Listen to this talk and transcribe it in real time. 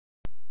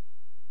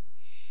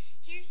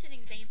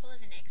example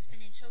is an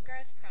exponential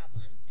growth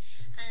problem.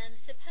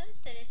 Suppose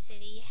that a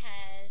city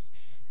has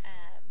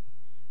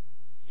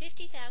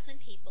 50,000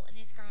 people and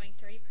is growing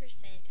 3%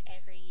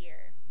 every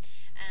year.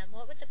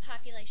 What would the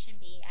population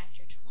be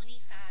after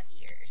 25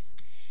 years?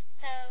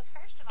 So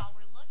first of all,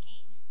 we're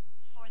looking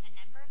for the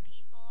number of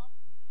people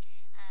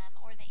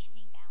or the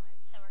ending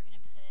balance. So we're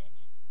going to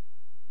put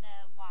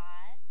the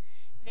y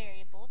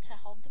variable to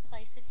hold the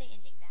place of the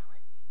ending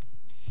balance.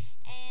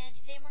 And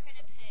then we're going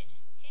to put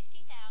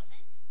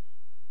 50,000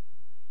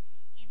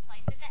 in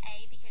place of the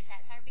a because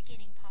that's our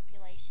beginning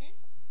population.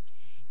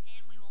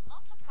 Then we will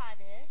multiply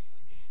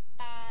this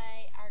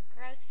by our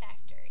growth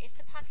factor. If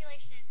the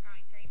population is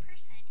growing 3%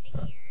 a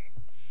year,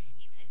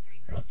 you put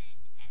 3%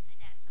 as a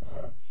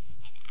decimal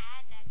and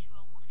add that to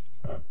a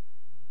 1.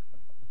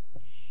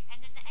 And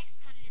then the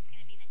exponent is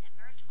going to be the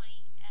number of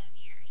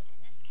years, in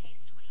this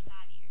case 25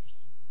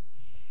 years.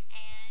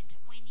 And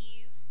when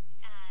you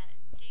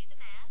do the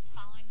math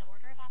following the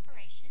order of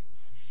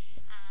operations,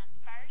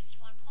 first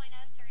 1.03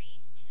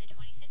 to the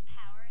 25th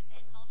power,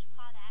 then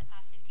multiply that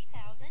by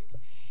 50,000,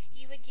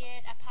 you would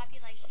get a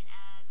population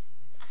of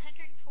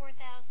 104,000